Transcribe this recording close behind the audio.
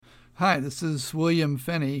Hi, this is William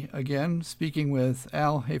Fenney again, speaking with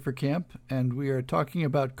Al Haferkamp, and we are talking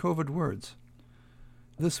about COVID words.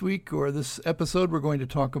 This week, or this episode, we're going to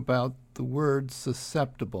talk about the word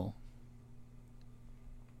susceptible.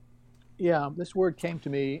 Yeah, this word came to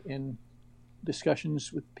me in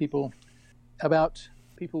discussions with people about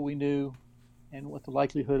people we knew and what the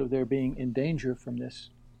likelihood of their being in danger from this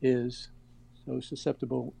is. So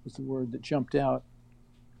susceptible was the word that jumped out.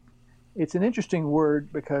 It's an interesting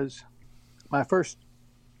word because my first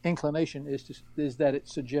inclination is that it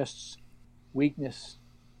suggests weakness,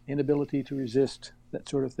 inability to resist, that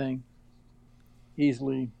sort of thing,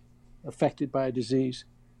 easily affected by a disease.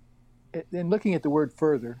 In looking at the word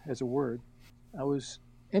further as a word, I was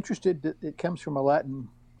interested that it comes from a Latin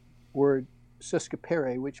word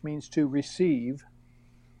suscepere, which means to receive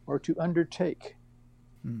or to undertake.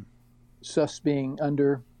 Sus being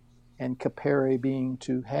under and capere being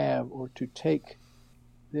to have or to take.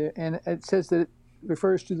 And it says that it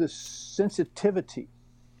refers to the sensitivity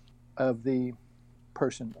of the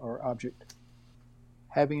person or object,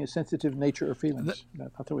 having a sensitive nature or feelings. I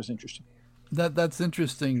thought that was interesting. That's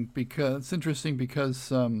interesting because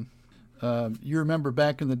you remember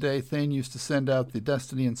back in the day, Thane used to send out the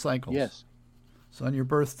Destiny and Cycles. Yes. So on your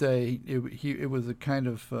birthday, it was a kind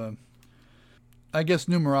of, I guess,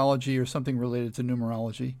 numerology or something related to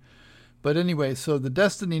numerology. But anyway, so the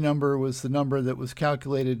destiny number was the number that was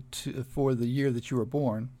calculated for the year that you were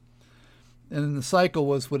born. And then the cycle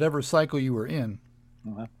was whatever cycle you were in.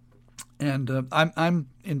 Uh-huh. And I'm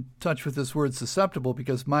in touch with this word susceptible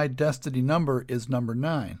because my destiny number is number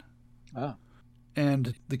 9. Ah.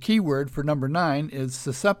 And the key word for number 9 is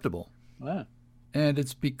susceptible. Ah. And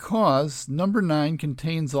it's because number 9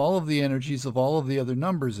 contains all of the energies of all of the other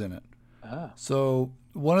numbers in it. Ah. So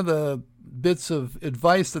one of the bits of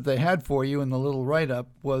advice that they had for you in the little write-up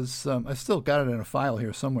was, I still got it in a file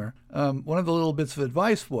here somewhere. One of the little bits of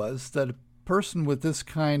advice was that a person with this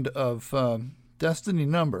kind of destiny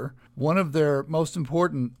number, one of their most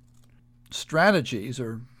important strategies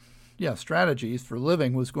for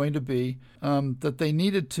living was going to be that they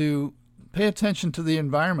needed to pay attention to the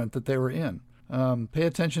environment that they were in. Pay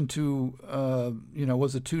attention to,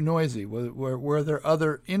 was it too noisy? Were there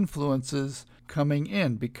other influences coming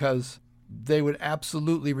in? Because they would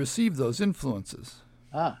absolutely receive those influences.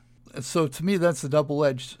 Ah. So to me, that's a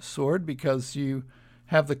double-edged sword because you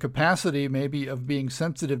have the capacity maybe of being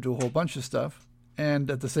sensitive to a whole bunch of stuff. And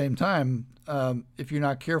at the same time, if you're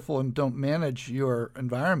not careful and don't manage your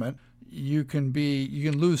environment, you can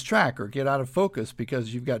lose track or get out of focus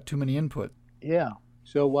because you've got too many input. Yeah.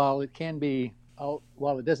 So while it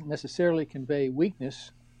doesn't necessarily convey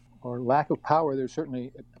weakness or lack of power, there's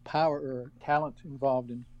certainly a power or a talent involved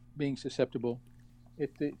in being susceptible.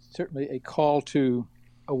 It's certainly a call to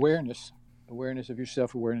awareness of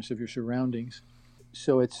yourself, awareness of your surroundings.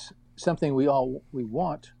 So it's something we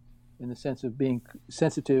want in the sense of being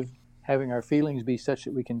sensitive, having our feelings be such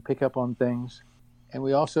that we can pick up on things. And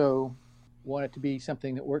we also want it to be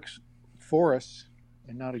something that works for us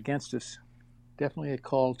and not against us. Definitely a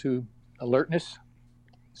call to alertness.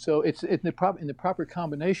 So it's in the proper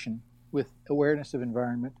combination with awareness of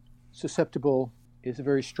environment. Susceptible is a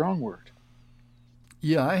very strong word.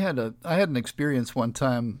 Yeah, I had an experience one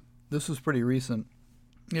time. This was pretty recent.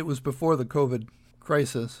 It was before the COVID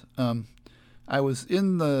crisis. I was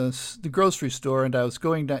in the grocery store and I was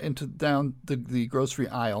going down the grocery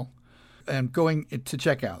aisle and going to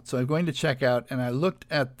check out. So I'm going to check out and I looked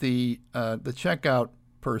at the checkout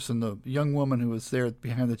person, the young woman who was there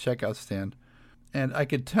behind the checkout stand, and I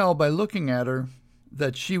could tell by looking at her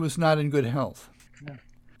that she was not in good health. Yeah.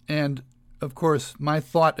 And of course, my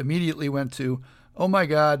thought immediately went to, oh my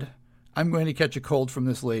God, I'm going to catch a cold from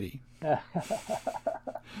this lady.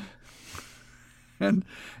 and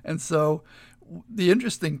so the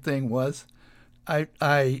interesting thing was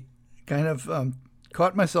I kind of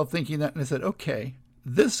caught myself thinking that, and I said, okay,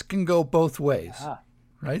 this can go both ways,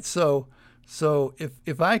 right? So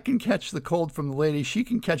if I can catch the cold from the lady, she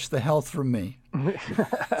can catch the health from me.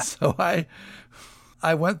 So I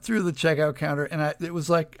went through the checkout counter, and it was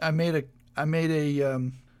like I made a I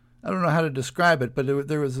don't know how to describe it, but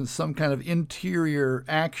there was some kind of interior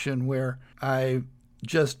action where I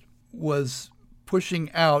just was pushing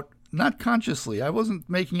out, not consciously. I wasn't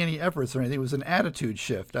making any efforts or anything. It was an attitude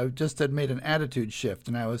shift. I just had made an attitude shift,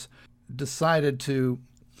 and I was decided to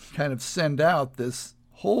kind of send out this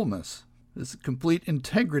wholeness, this complete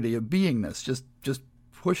integrity of beingness, just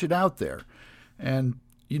push it out there. And,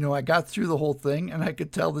 I got through the whole thing, and I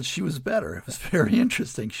could tell that she was better. It was very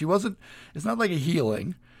interesting. It's not like a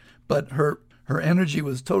healing, but her energy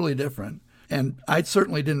was totally different. And I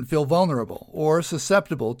certainly didn't feel vulnerable or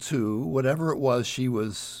susceptible to whatever it was she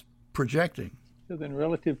was projecting. So then,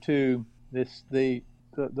 relative to this, the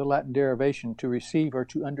Latin derivation to receive or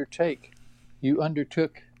to undertake, you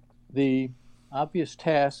undertook the obvious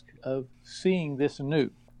task of seeing this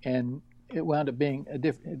anew, and it wound up being a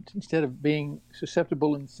different. Instead of being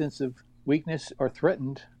susceptible in the sense of weakness or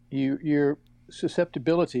threatened, your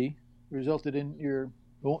susceptibility resulted in your,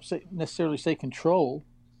 I won't necessarily say control,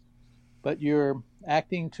 but you're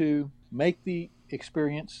acting to make the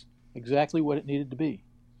experience exactly what it needed to be.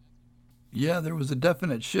 Yeah, there was a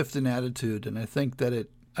definite shift in attitude, and I think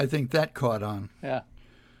that caught on. Yeah.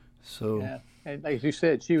 So. Yeah, and as you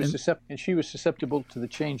said, she was susceptible to the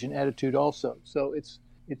change in attitude also. So it's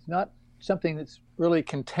not something that's really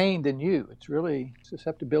contained in you. It's really,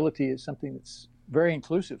 susceptibility is something that's very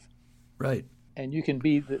inclusive. Right. And you can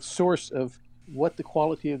be the source of what the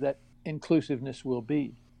quality of that inclusiveness will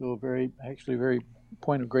be. So very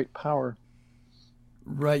point of great power.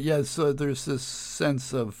 Right, yeah, so there's this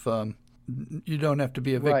sense of you don't have to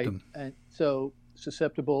be a victim. Right, and so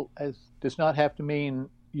susceptible does not have to mean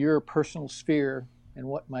your personal sphere and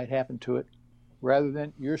what might happen to it. Rather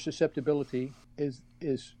than your susceptibility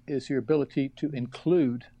is your ability to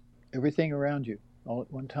include everything around you all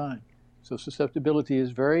at one time. So susceptibility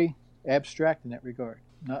is very abstract in that regard,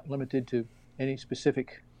 not limited to any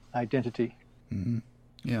specific identity. Mm-hmm.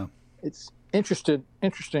 Yeah. It's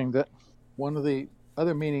interesting that one of the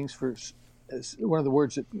other meanings for one of the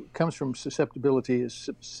words that comes from susceptibility is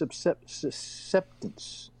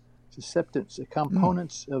susceptance. Susceptance, a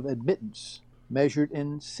components of admittance. Measured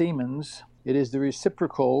in Siemens, it is the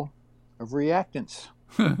reciprocal of reactance.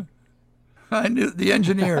 I knew the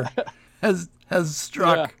engineer has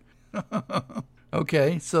struck. Yeah.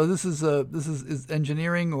 Okay, so this is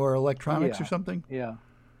engineering or electronics or something? Yeah,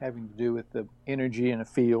 having to do with the energy in a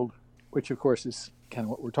field, which of course is kind of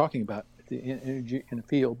what we're talking about, the energy in a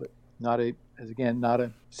field, but not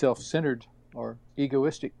a self-centered or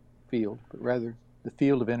egoistic field, but rather the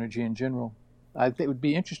field of energy in general. I think it would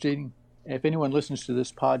be interesting if anyone listens to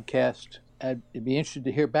this podcast. I'd be interested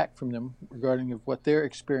to hear back from them regarding of what their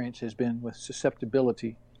experience has been with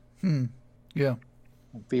susceptibility. Yeah.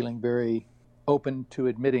 I'm feeling very open to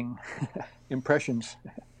admitting impressions.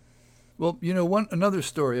 Well, another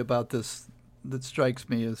story about this that strikes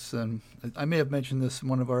me is, I may have mentioned this in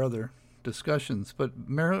one of our other discussions, but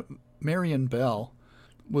Marion Bell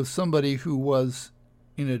was somebody who was,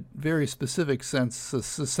 in a very specific sense,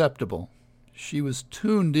 susceptible. She was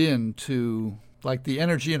tuned in to, like, the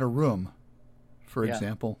energy in a room, for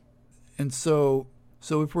example. And so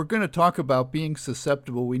if we're going to talk about being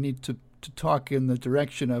susceptible, we need to talk in the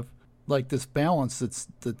direction of, like, this balance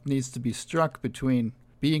that needs to be struck between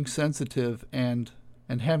being sensitive and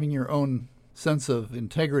having your own sense of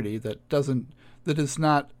integrity that is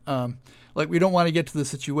not, like, we don't want to get to the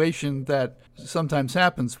situation that sometimes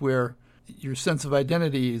happens where your sense of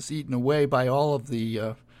identity is eaten away by all of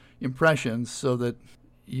the impressions, so that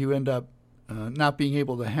you end up not being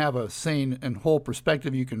able to have a sane and whole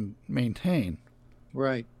perspective you can maintain.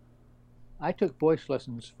 Right. I took voice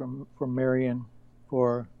lessons from Marion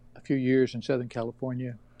for a few years in Southern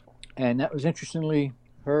California, and that was interestingly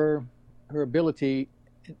her ability,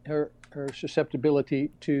 her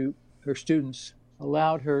susceptibility to her students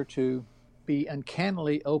allowed her to be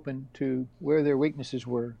uncannily open to where their weaknesses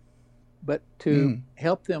were, but to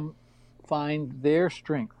help them find their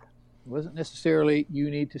strength. It wasn't necessarily you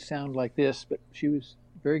need to sound like this, but she was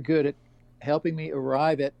very good at helping me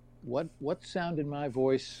arrive at what sound in my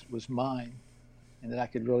voice was mine and that I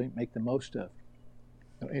could really make the most of.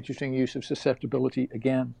 Interesting use of susceptibility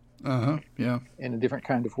again. Yeah. In a different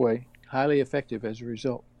kind of way. Highly effective as a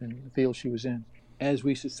result in the field she was in. As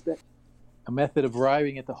we suspect, a method of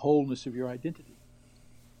arriving at the wholeness of your identity.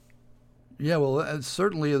 Yeah, well, it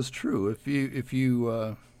certainly is true. If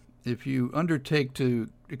you undertake to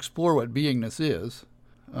explore what beingness is,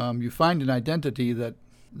 you find an identity that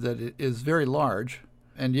is very large,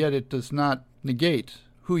 and yet it does not negate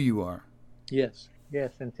who you are. Yes,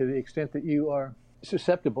 and to the extent that you are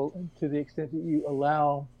susceptible, and to the extent that you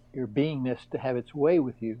allow your beingness to have its way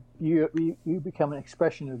with you, you become an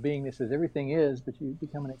expression of beingness as everything is, but you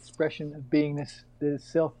become an expression of beingness that is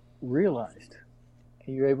self-realized.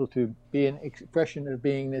 And you're able to be an expression of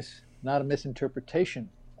beingness, not a misinterpretation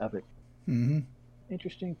of it. Mm-hmm.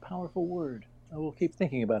 Interesting, powerful word. I will keep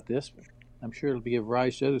thinking about this, but I'm sure it'll give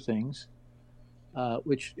rise to other things,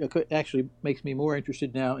 which actually makes me more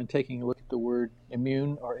interested now in taking a look at the word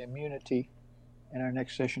immune or immunity in our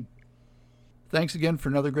next session. Thanks again for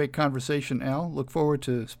another great conversation, Al. Look forward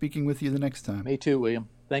to speaking with you the next time. Me too, William.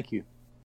 Thank you.